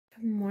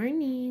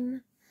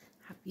morning.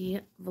 Happy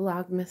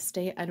Vlogmas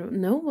Day. I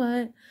don't know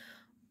what.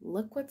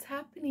 Look what's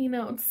happening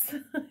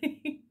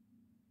outside.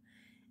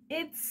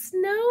 It's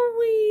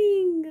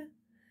snowing.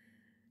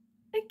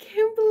 I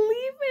can't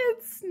believe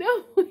it's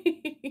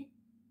snowing.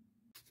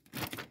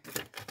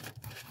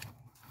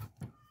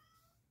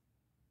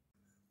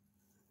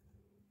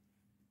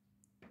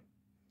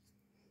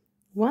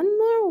 One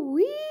more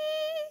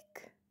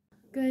week.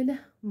 Good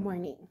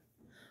morning.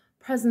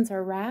 Presents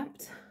are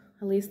wrapped,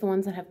 at least the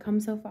ones that have come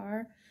so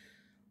far.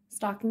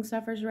 Stocking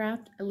stuffers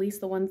wrapped, at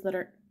least the ones that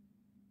are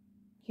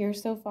here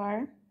so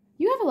far.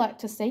 You have a lot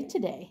to say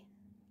today.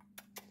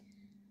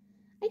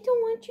 I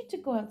don't want you to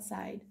go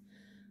outside.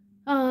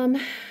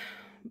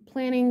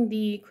 Planning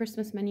the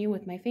Christmas menu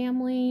with my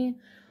family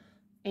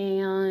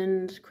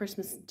and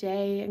Christmas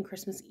Day and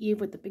Christmas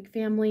Eve with the big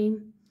family.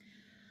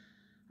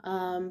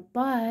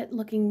 But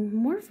looking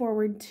more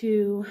forward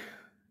to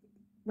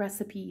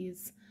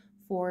recipes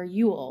for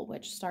Yule,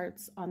 which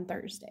starts on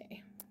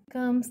Thursday.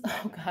 Oh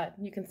God,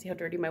 you can see how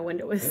dirty my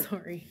window is,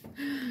 sorry.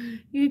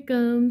 Here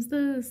comes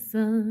the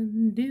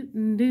sun,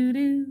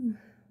 doo-doo-doo-doo.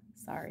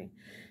 Sorry,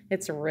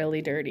 it's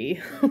really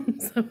dirty. I'm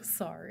so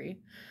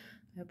sorry.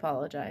 I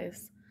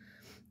apologize.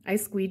 I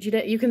squeegeed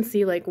it. You can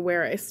see like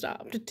where I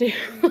stopped too.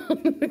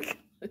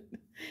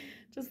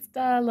 Just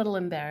a little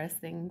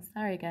embarrassing.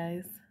 Sorry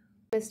guys.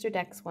 Mr.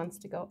 Dex wants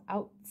to go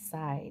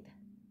outside.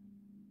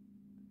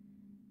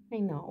 I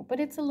know, but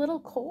it's a little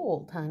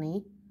cold,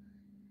 honey.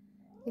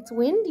 It's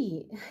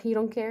windy. You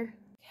don't care?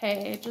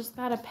 Okay, I just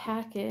got a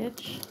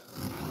package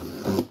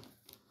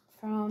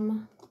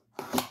from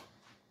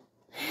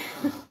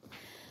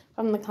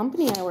the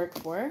company I work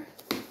for.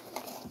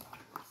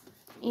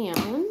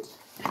 And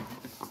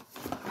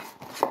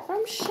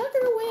from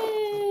Sugar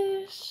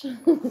Wish.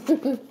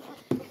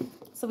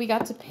 So we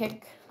got to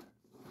pick,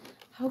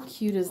 how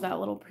cute is that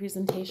little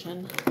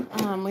presentation?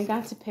 We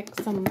got to pick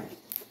some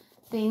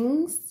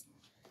things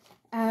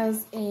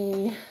as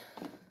a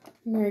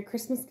Merry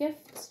Christmas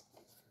gift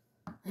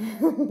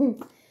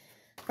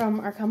from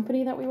our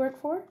company that we work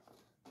for.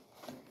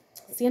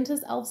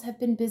 Santa's elves have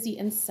been busy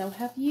and so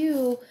have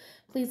you.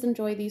 Please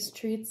enjoy these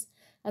treats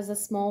as a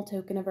small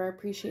token of our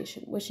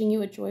appreciation. Wishing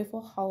you a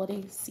joyful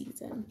holiday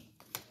season.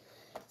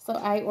 So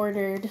I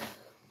ordered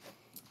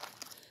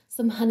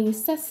some honey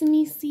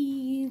sesame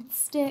seed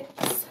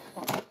sticks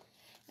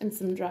and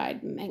some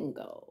dried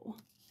mango.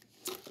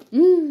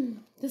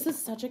 This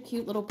is such a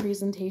cute little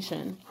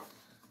presentation.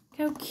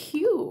 Look how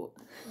cute.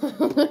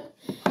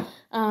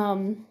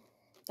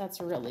 That's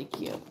really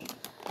cute.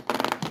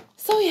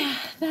 So yeah,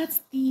 that's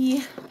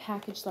the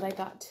package that I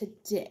got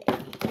today.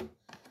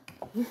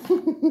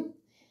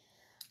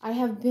 I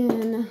have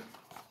been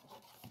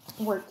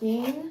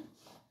working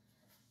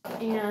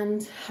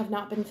and have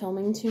not been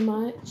filming too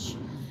much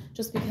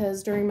just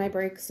because during my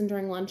breaks and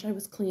during lunch I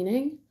was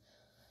cleaning.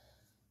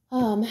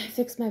 I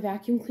fixed my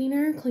vacuum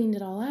cleaner, cleaned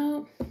it all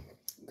out,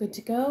 good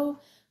to go,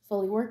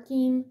 fully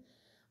working,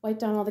 wiped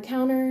down all the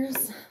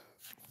counters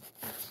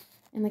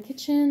in the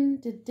kitchen,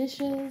 did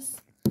dishes.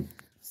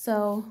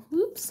 So,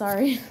 oops,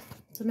 sorry.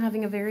 So I'm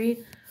having a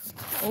very,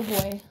 oh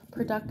boy,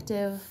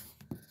 productive,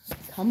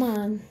 come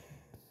on,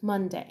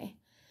 Monday.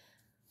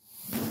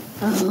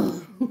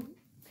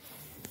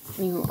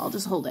 Anyway, I'll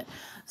just hold it.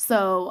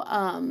 So,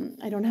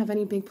 I don't have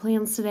any big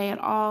plans today at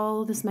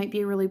all. This might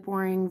be a really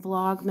boring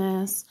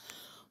Vlogmas.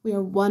 We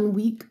are 1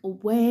 week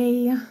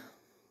away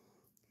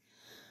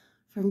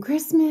from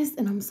Christmas,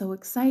 and I'm so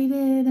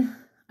excited.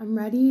 I'm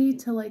ready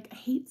to, I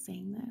hate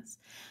saying this.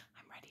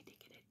 I'm ready to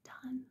get it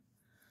done.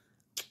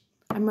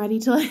 I'm ready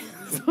to,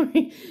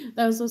 sorry,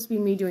 that was supposed to be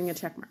me doing a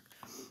check mark.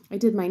 I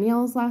did my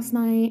nails last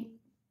night.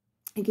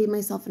 I gave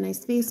myself a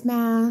nice face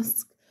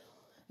mask.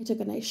 I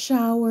took a nice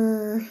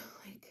shower.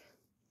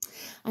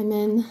 I'm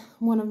in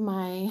one of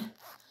my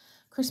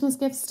Christmas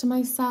gifts to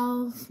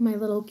myself, my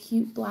little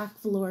cute black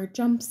velour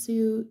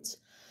jumpsuit.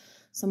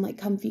 So I'm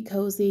comfy,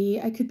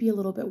 cozy. I could be a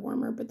little bit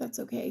warmer, but that's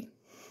okay.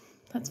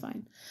 That's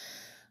fine.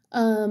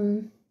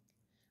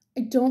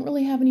 I don't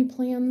really have any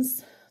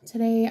plans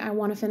today. I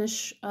want to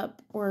finish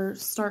up or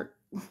start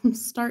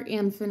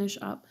and finish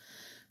up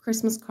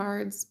Christmas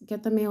cards,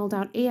 get them mailed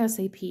out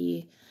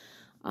ASAP.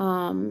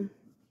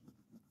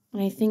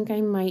 I think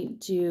I might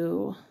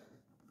do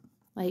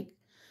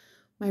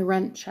my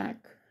rent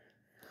check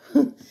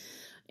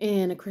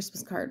in a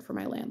Christmas card for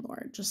my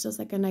landlord, just as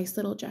a nice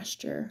little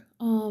gesture.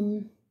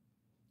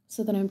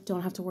 So that I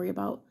don't have to worry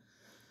about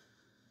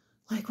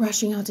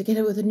rushing out to get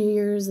it with the New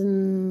Year's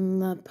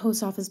and the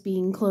post office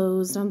being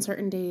closed on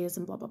certain days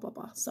and blah, blah, blah,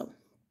 blah. So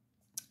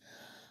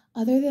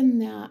other than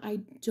that,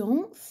 I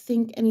don't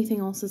think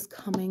anything else is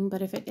coming,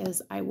 but if it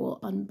is, I will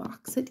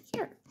unbox it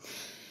here.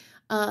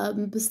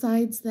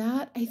 Besides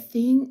that, I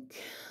think,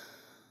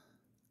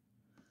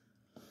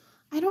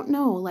 I don't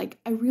know,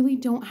 I really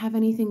don't have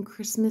anything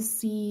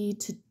Christmassy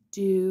to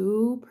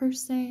do per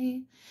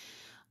se,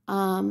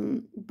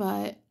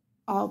 but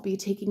I'll be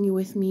taking you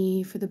with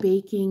me for the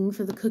baking,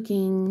 for the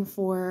cooking,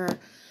 for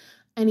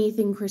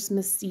anything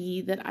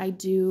Christmassy that I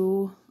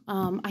do.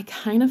 I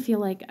kind of feel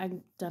like I've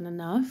done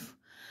enough,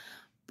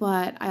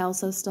 but I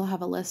also still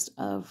have a list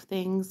of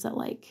things that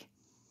like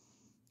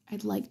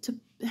I'd like to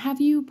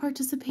have you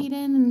participate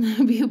in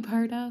and be a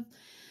part of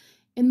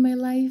in my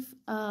life,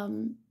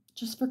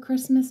 just for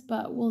Christmas,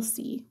 but we'll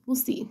see. We'll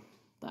see.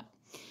 But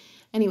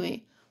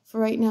anyway,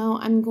 for right now,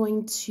 I'm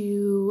going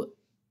to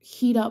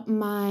heat up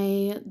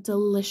my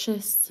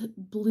delicious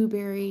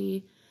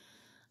blueberry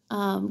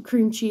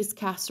cream cheese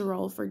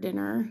casserole for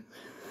dinner.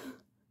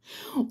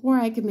 Or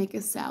I could make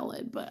a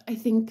salad, but I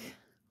think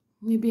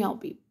maybe I'll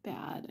be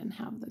bad and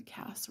have the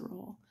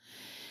casserole.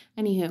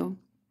 Anywho,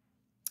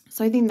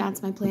 so I think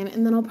that's my plan.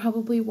 And then I'll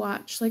probably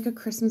watch like a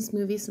Christmas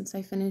movie since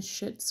I finished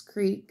Schitt's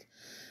Creek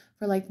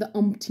for like the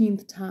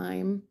umpteenth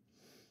time.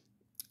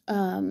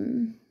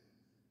 Yeah,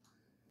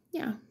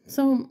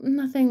 so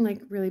nothing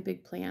like really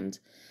big planned,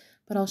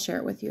 but I'll share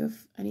it with you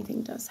if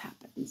anything does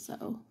happen.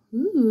 So,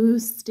 ooh,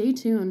 stay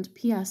tuned.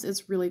 P.S.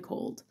 It's really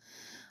cold.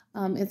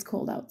 It's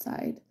cold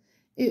outside.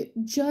 It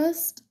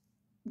just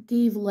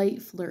gave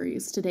light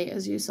flurries today,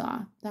 as you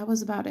saw. That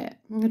was about it.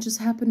 It just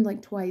happened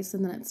like twice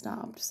and then it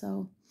stopped.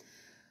 So,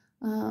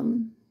 I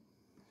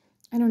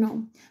don't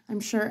know. I'm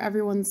sure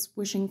everyone's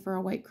wishing for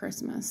a white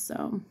Christmas,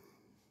 so.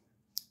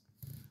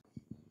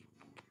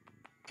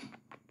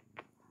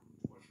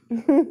 Oh,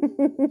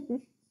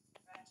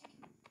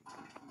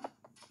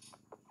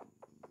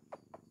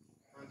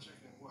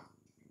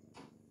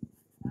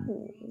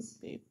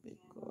 baby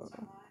girl.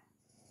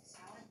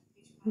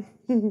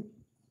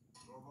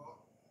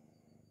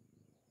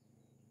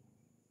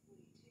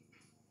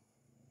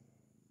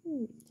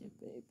 The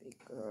baby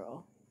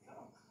girl.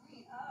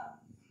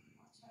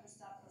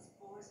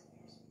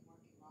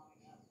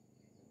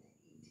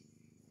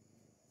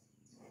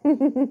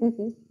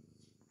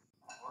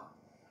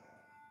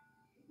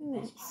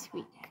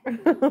 Sweet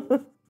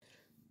girl.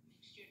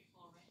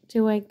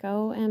 Do I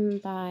go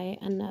and buy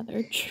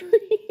another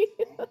tree?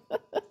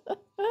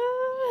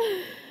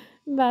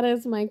 That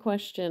is my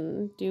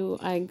question. Do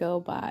I go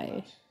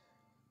buy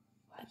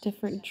a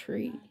different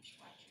tree?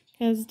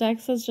 Because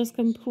Dex has just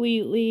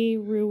completely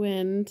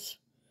ruined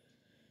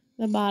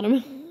the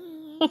bottom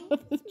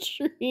of the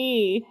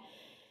tree.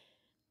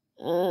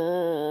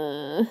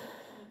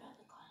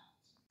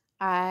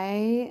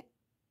 I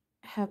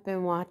have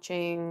been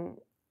watching,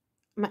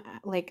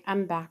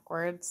 I'm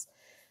backwards.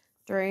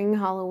 During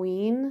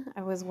Halloween,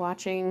 I was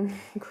watching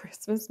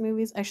Christmas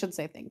movies. I should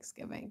say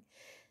Thanksgiving.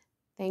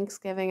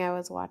 Thanksgiving, I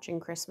was watching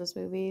Christmas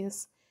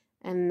movies,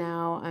 and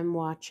now I'm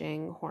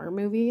watching horror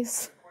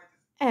movies.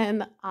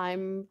 And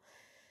I'm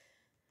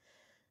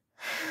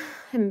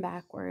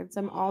backwards.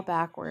 I'm all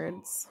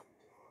backwards.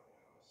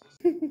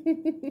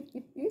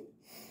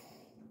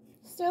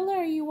 Stella,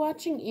 are you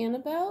watching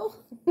Annabelle?